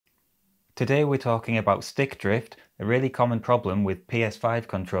Today we're talking about stick drift, a really common problem with PS5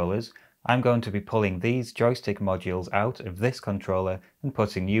 controllers. I'm going to be pulling these joystick modules out of this controller and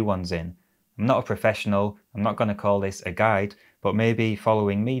putting new ones in. I'm not a professional, I'm not going to call this a guide, but maybe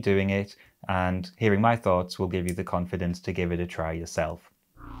following me doing it and hearing my thoughts will give you the confidence to give it a try yourself.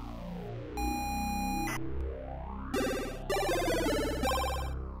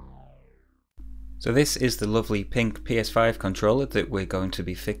 So this is the lovely pink PS5 controller that we're going to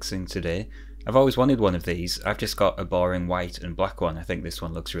be fixing today. I've always wanted one of these. I've just got a boring white and black one. I think this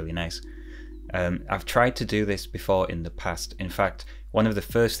one looks really nice. I've tried to do this before in the past. In fact, one of the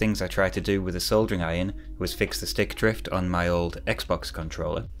first things I tried to do with a soldering iron was fix the stick drift on my old Xbox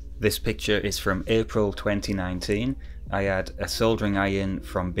controller. This picture is from April 2019. I had a soldering iron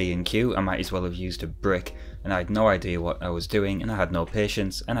from B&Q. I might as well have used a brick, and I had no idea what I was doing, and I had no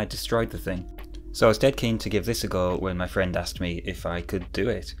patience, and I destroyed the thing. So I was dead keen to give this a go when my friend asked me if I could do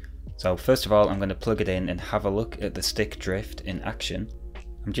it. So first of all, I'm going to plug it in and have a look at the stick drift in action.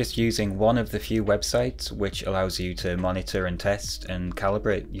 I'm just using one of the few websites which allows you to monitor and test and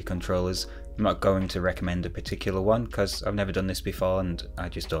calibrate your controllers. I'm not going to recommend a particular one because I've never done this before and I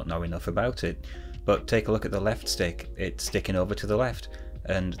just don't know enough about it. But take a look at the left stick, it's sticking over to the left,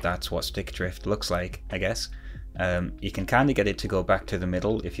 and that's what stick drift looks like, I guess. You can kind of get it to go back to the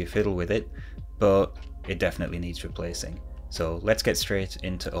middle if you fiddle with it, but it definitely needs replacing. So let's get straight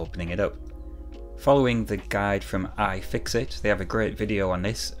into opening it up. Following the guide from iFixit, they have a great video on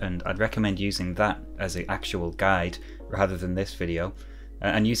this, and I'd recommend using that as the actual guide rather than this video.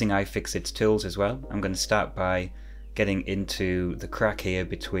 And using iFixit's tools as well. I'm going to start by getting into the crack here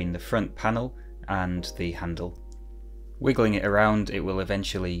between the front panel and the handle. Wiggling it around, it will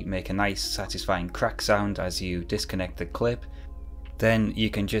eventually make a nice satisfying crack sound as you disconnect the clip. Then you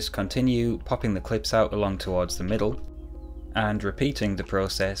can just continue popping the clips out along towards the middle and repeating the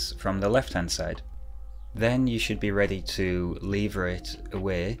process from the left hand side. Then you should be ready to lever it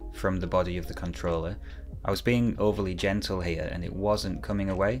away from the body of the controller. I was being overly gentle here and it wasn't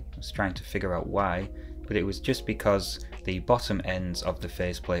coming away. I was trying to figure out why, but it was just because the bottom ends of the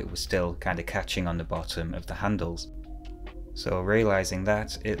faceplate were still kind of catching on the bottom of the handles. So realizing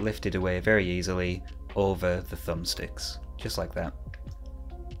that, it lifted away very easily over the thumbsticks, just like that.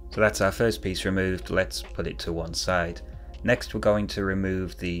 So that's our first piece removed. Let's put it to one side. Next we're going to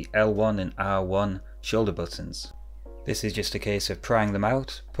remove the L1 and R1 shoulder buttons. This is just a case of prying them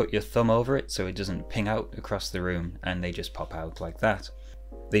out, put your thumb over it so it doesn't ping out across the room, and they just pop out like that.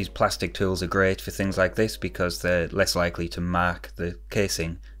 These plastic tools are great for things like this because they're less likely to mark the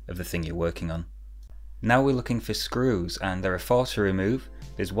casing of the thing you're working on. Now we're looking for screws, and there are 4 to remove.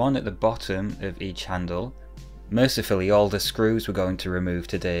 There's one at the bottom of each handle. Mercifully, all the screws we're going to remove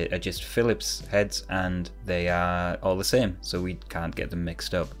today are just Phillips heads and they are all the same, so we can't get them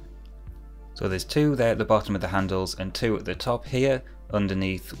mixed up. So there's 2 there at the bottom of the handles and 2 at the top here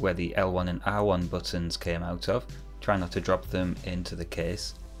underneath where the L1 and R1 buttons came out of. Try not to drop them into the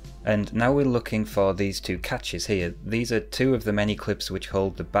case. And now we're looking for these 2 catches here. These are 2 of the many clips which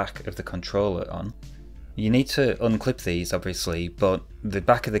hold the back of the controller on. You need to unclip these obviously, but the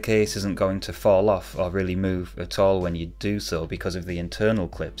back of the case isn't going to fall off or really move at all when you do so because of the internal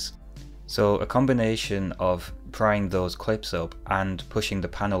clips. So a combination of prying those clips up and pushing the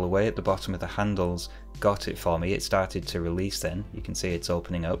panel away at the bottom of the handles got it for me. It started to release then, you can see it's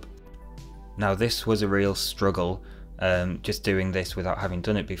opening up. Now this was a real struggle, just doing this without having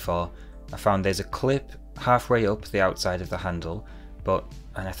done it before. I found there's a clip halfway up the outside of the handle,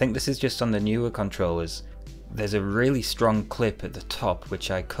 and I think this is just on the newer controllers, there's a really strong clip at the top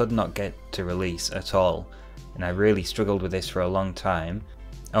which I could not get to release at all, and I really struggled with this for a long time.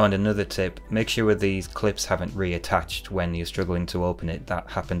 Oh, and another tip, make sure these clips haven't reattached when you're struggling to open it.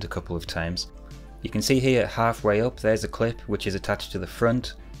 That happened a couple of times. You can see here halfway up there's a clip which is attached to the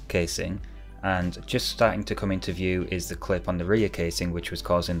front casing, and just starting to come into view is the clip on the rear casing which was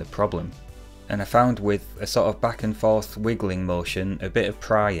causing the problem. And I found with a sort of back and forth wiggling motion, a bit of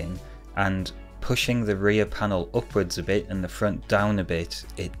prying, and pushing the rear panel upwards a bit and the front down a bit,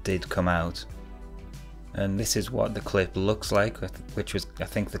 it did come out. And this is what the clip looks like, which was I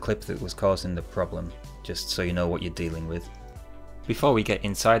think the clip that was causing the problem, just so you know what you're dealing with. Before we get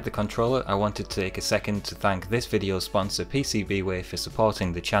inside the controller, I wanted to take a second to thank this video's sponsor PCBWay for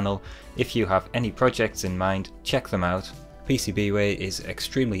supporting the channel. If you have any projects in mind, check them out. PCBWay is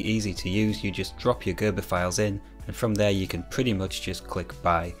extremely easy to use. You just drop your Gerber files in and from there you can pretty much just click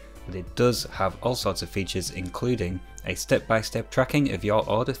buy. But it does have all sorts of features, including a step-by-step tracking of your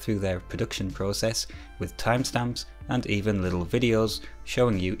order through their production process with timestamps and even little videos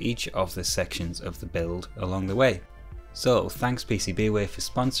showing you each of the sections of the build along the way. So thanks PCBWay for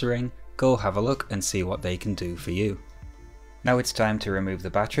sponsoring, go have a look and see what they can do for you. Now it's time to remove the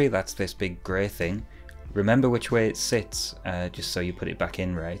battery. That's this big grey thing. Remember which way it sits, just so you put it back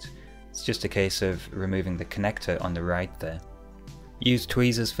in right. It's just a case of removing the connector on the right there. Use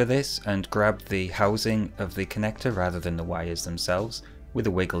tweezers for this and grab the housing of the connector rather than the wires themselves. With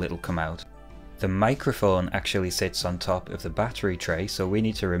a wiggle it'll come out. The microphone actually sits on top of the battery tray, so we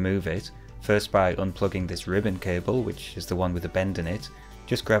need to remove it. First by unplugging this ribbon cable, which is the one with the bend in it.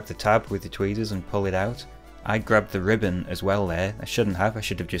 Just grab the tab with the tweezers and pull it out. I grabbed the ribbon as well there. I should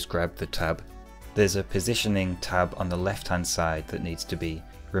have just grabbed the tab. There's a positioning tab on the left hand side that needs to be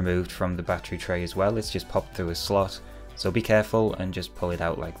removed from the battery tray as well. It's just popped through a slot, so be careful and just pull it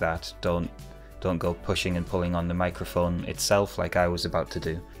out like that. Don't go pushing and pulling on the microphone itself like I was about to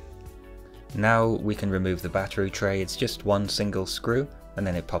do. Now we can remove the battery tray. It's just one single screw and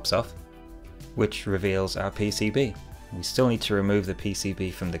then it pops off, which reveals our PCB. We still need to remove the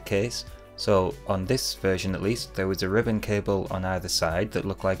PCB from the case, so on this version at least there was a ribbon cable on either side that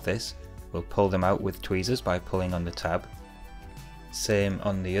looked like this. We'll pull them out with tweezers by pulling on the tab. Same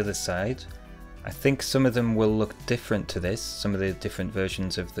on the other side. I think some of them will look different to this, some of the different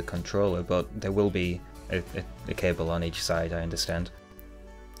versions of the controller, but there will be a cable on each side, I understand.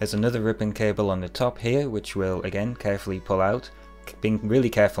 There's another ribbon cable on the top here, which we'll again carefully pull out. Being really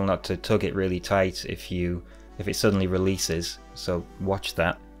careful not to tug it really tight if it suddenly releases, so watch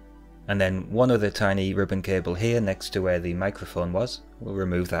that. And then one other tiny ribbon cable here next to where the microphone was. We'll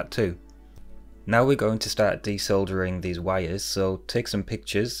remove that too. Now we're going to start desoldering these wires, so take some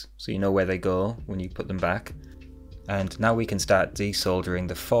pictures so you know where they go when you put them back. And now we can start desoldering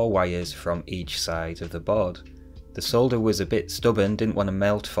the 4 wires from each side of the board. The solder was a bit stubborn, didn't want to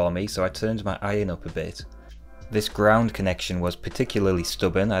melt for me, so I turned my iron up a bit. This ground connection was particularly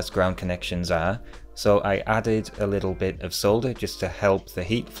stubborn, as ground connections are, so I added a little bit of solder just to help the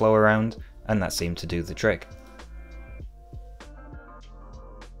heat flow around, and that seemed to do the trick.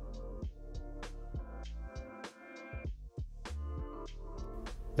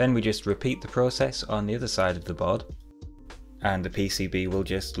 Then we just repeat the process on the other side of the board, and the PCB will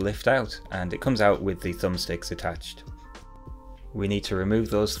just lift out, and it comes out with the thumbsticks attached. We need to remove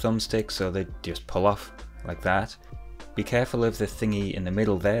those thumbsticks so they just pull off like that. Be careful of the thingy in the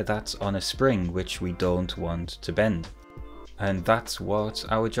middle there, that's on a spring which we don't want to bend. And that's what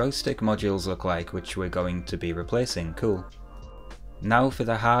our joystick modules look like, which we're going to be replacing. Cool. Now for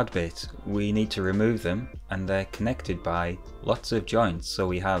the hard bit, we need to remove them, and they're connected by lots of joints. So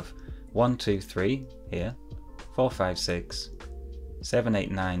we have 1, 2, 3 here, 4, 5, 6, 7,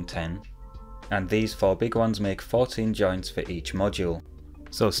 8, 9, 10, and these 4 big ones make 14 joints for each module.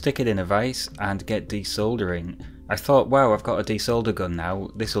 So stick it in a vise and get desoldering. I thought, wow, I've got a desolder gun now,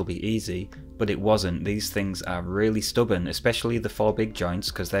 this will be easy, but it wasn't. These things are really stubborn, especially the 4 big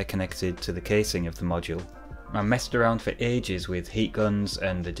joints because they're connected to the casing of the module. I messed around for ages with heat guns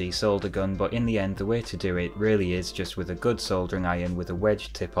and the desolder gun, but in the end the way to do it really is just with a good soldering iron with a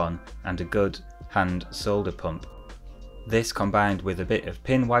wedge tip on and a good hand solder pump. This combined with a bit of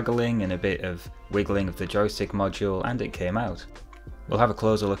pin waggling and a bit of wiggling of the joystick module, and it came out. We'll have a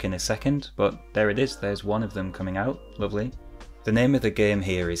closer look in a second, but there it is, there's one of them coming out, lovely. The name of the game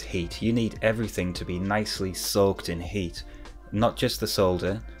here is heat. You need everything to be nicely soaked in heat, not just the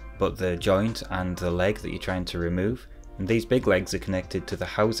solder, but the joint and the leg that you're trying to remove. And these big legs are connected to the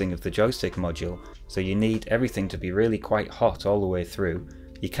housing of the joystick module, so you need everything to be really quite hot all the way through.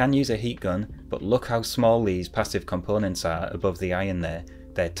 You can use a heat gun, but look how small these passive components are above the iron there.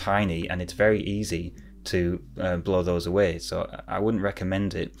 They're tiny and it's very easy to blow those away, so I wouldn't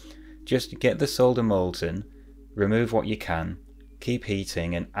recommend it. Just get the solder molten, remove what you can, keep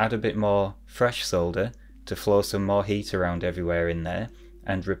heating and add a bit more fresh solder to flow some more heat around everywhere in there,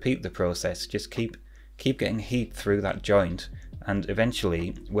 and repeat the process. Just keep getting heat through that joint, and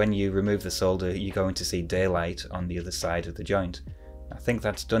eventually when you remove the solder you're going to see daylight on the other side of the joint. I think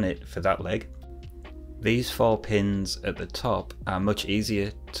that's done it for that leg. These 4 pins at the top are much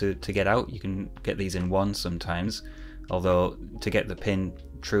easier to get out. You can get these in one sometimes, although to get the pin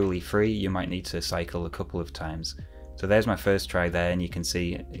truly free you might need to cycle a couple of times. So there's my first try there, and you can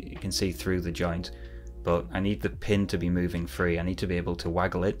see through the joint, but I need the pin to be moving free. I need to be able to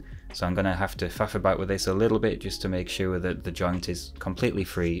waggle it, so I'm going to have to faff about with this a little bit just to make sure that the joint is completely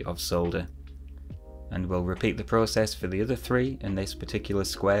free of solder. And we'll repeat the process for the other 3 in this particular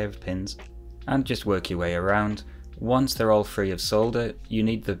square of pins, and just work your way around. Once they're all free of solder, you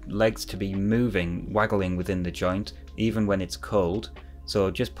need the legs to be moving, waggling within the joint, even when it's cold.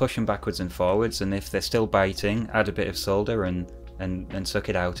 So just push them backwards and forwards, and if they're still biting, add a bit of solder and suck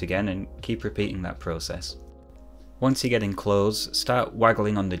it out again, and keep repeating that process. Once you get in close, start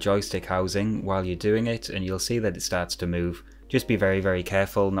waggling on the joystick housing while you're doing it and you'll see that it starts to move. Just be very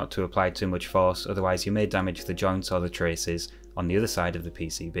careful not to apply too much force, otherwise you may damage the joints or the traces on the other side of the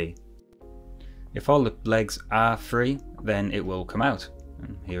PCB. If all the legs are free, then it will come out.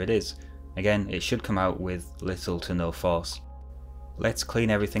 And here it is. Again, it should come out with little to no force. Let's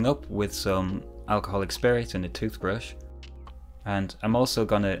clean everything up with some alcoholic spirit and a toothbrush. And I'm also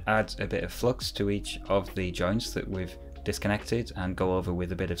going to add a bit of flux to each of the joints that we've disconnected and go over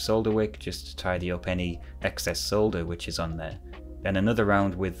with a bit of solder wick just to tidy up any excess solder which is on there. Then another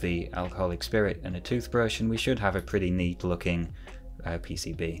round with the alcoholic spirit and a toothbrush and we should have a pretty neat looking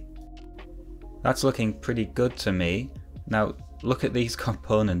PCB. That's looking pretty good to me. Now look at these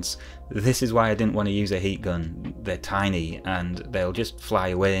components. This is why I didn't want to use a heat gun. They're tiny and they'll just fly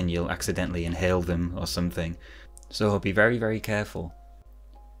away and you'll accidentally inhale them or something. So be very careful.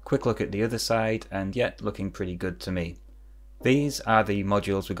 Quick look at the other side and yet looking pretty good to me. These are the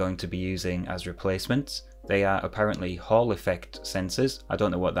modules we're going to be using as replacements. They are apparently Hall effect sensors. I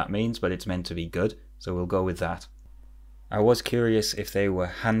don't know what that means, but it's meant to be good, so we'll go with that. I was curious if they were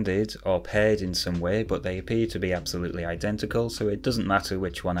handed or paired in some way, but they appear to be absolutely identical, so it doesn't matter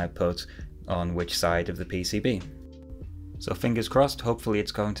which one I put on which side of the PCB. So fingers crossed, hopefully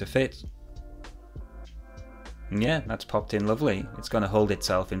it's going to fit. And yeah, that's popped in lovely. It's going to hold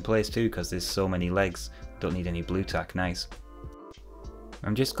itself in place too because there's so many legs. Don't need any blue tack, nice.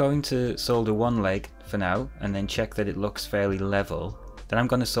 I'm just going to solder one leg for now and then check that it looks fairly level. Then I'm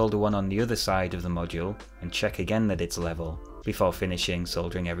going to solder one on the other side of the module and check again that it's level before finishing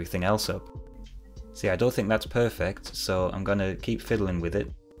soldering everything else up. See, I don't think that's perfect, so I'm going to keep fiddling with it.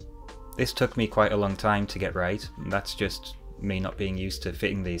 This took me quite a long time to get right, and that's just me not being used to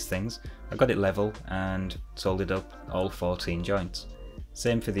fitting these things. I got it level and soldered up all 14 joints.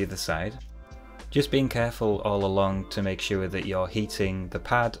 Same for the other side. Just being careful all along to make sure that you're heating the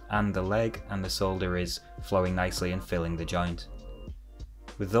pad and the leg and the solder is flowing nicely and filling the joint.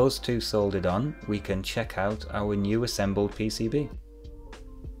 With those two soldered on, we can check out our new assembled PCB.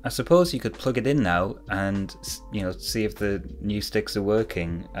 I suppose you could plug it in now and, see if the new sticks are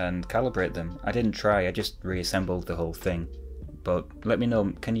working and calibrate them. I didn't try, I just reassembled the whole thing. But let me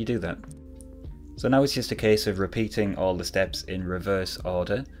know, can you do that? So now it's just a case of repeating all the steps in reverse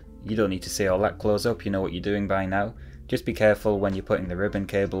order. You don't need to see all that close up, you know what you're doing by now. Just be careful when you're putting the ribbon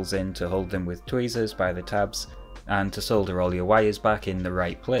cables in to hold them with tweezers by the tabs and to solder all your wires back in the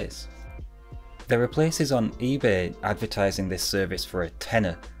right place. There are places on eBay advertising this service for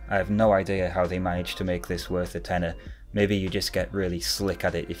 £10. I have no idea how they manage to make this worth £10. Maybe you just get really slick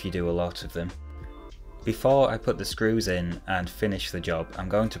at it if you do a lot of them. Before I put the screws in and finish the job, I'm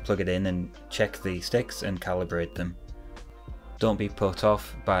going to plug it in and check the sticks and calibrate them. Don't be put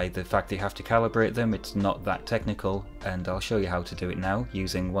off by the fact that you have to calibrate them, it's not that technical, and I'll show you how to do it now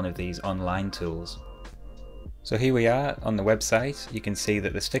using one of these online tools. So here we are on the website. You can see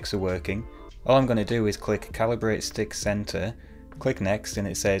that the sticks are working. All I'm going to do is click Calibrate Stick Center, click Next, and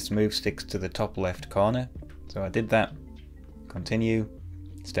it says Move Sticks to the top left corner. So I did that. Continue.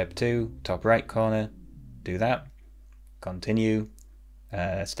 Step 2, top right corner. Do that. Continue.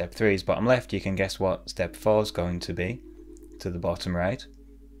 Step 3 is bottom left. You can guess what step 4 is going to be, to the bottom right.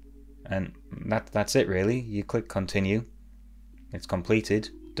 And that's it really. You click Continue. It's completed.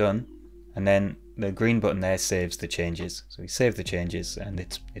 Done. And then the green button there saves the changes. So we save the changes and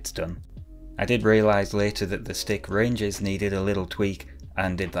it's done. I did realise later that the stick ranges needed a little tweak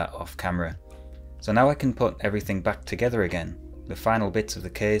and did that off camera. So now I can put everything back together again. The final bits of the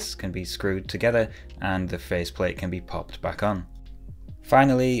case can be screwed together and the faceplate can be popped back on.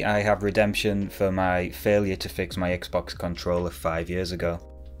 Finally, I have redemption for my failure to fix my Xbox controller 5 years ago.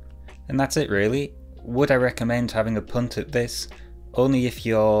 And that's it really. Would I recommend having a punt at this? Only if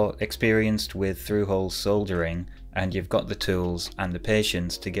you're experienced with through-hole soldering and you've got the tools and the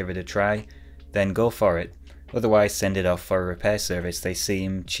patience to give it a try, then go for it. Otherwise send it off for a repair service, they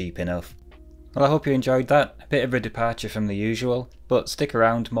seem cheap enough. Well, I hope you enjoyed that. A bit of a departure from the usual, but stick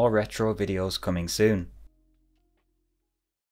around, more retro videos coming soon.